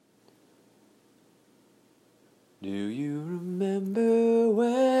Do you remember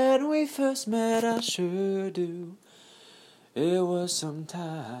when we first met? I sure do. It was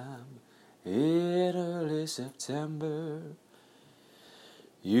sometime in early September.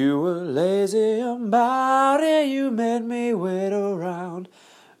 You were lazy about it, you made me wait around.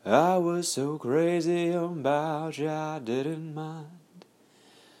 I was so crazy about you, I didn't mind.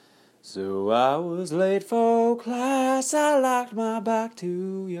 So I was late for class, I locked my back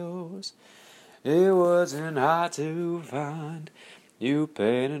to yours. It wasn't hard to find, you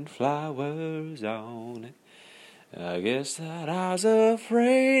painted flowers on it. I guess that I was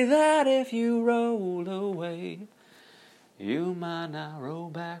afraid that if you rolled away, you might not roll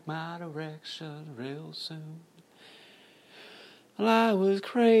back my direction real soon. Well, I was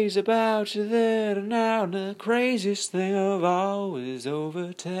crazy about you then and now, and the craziest thing of all is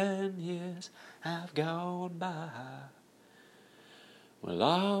over 10 years have gone by. We're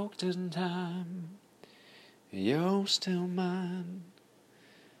locked in time, you're still mine.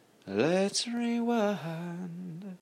 Let's rewind.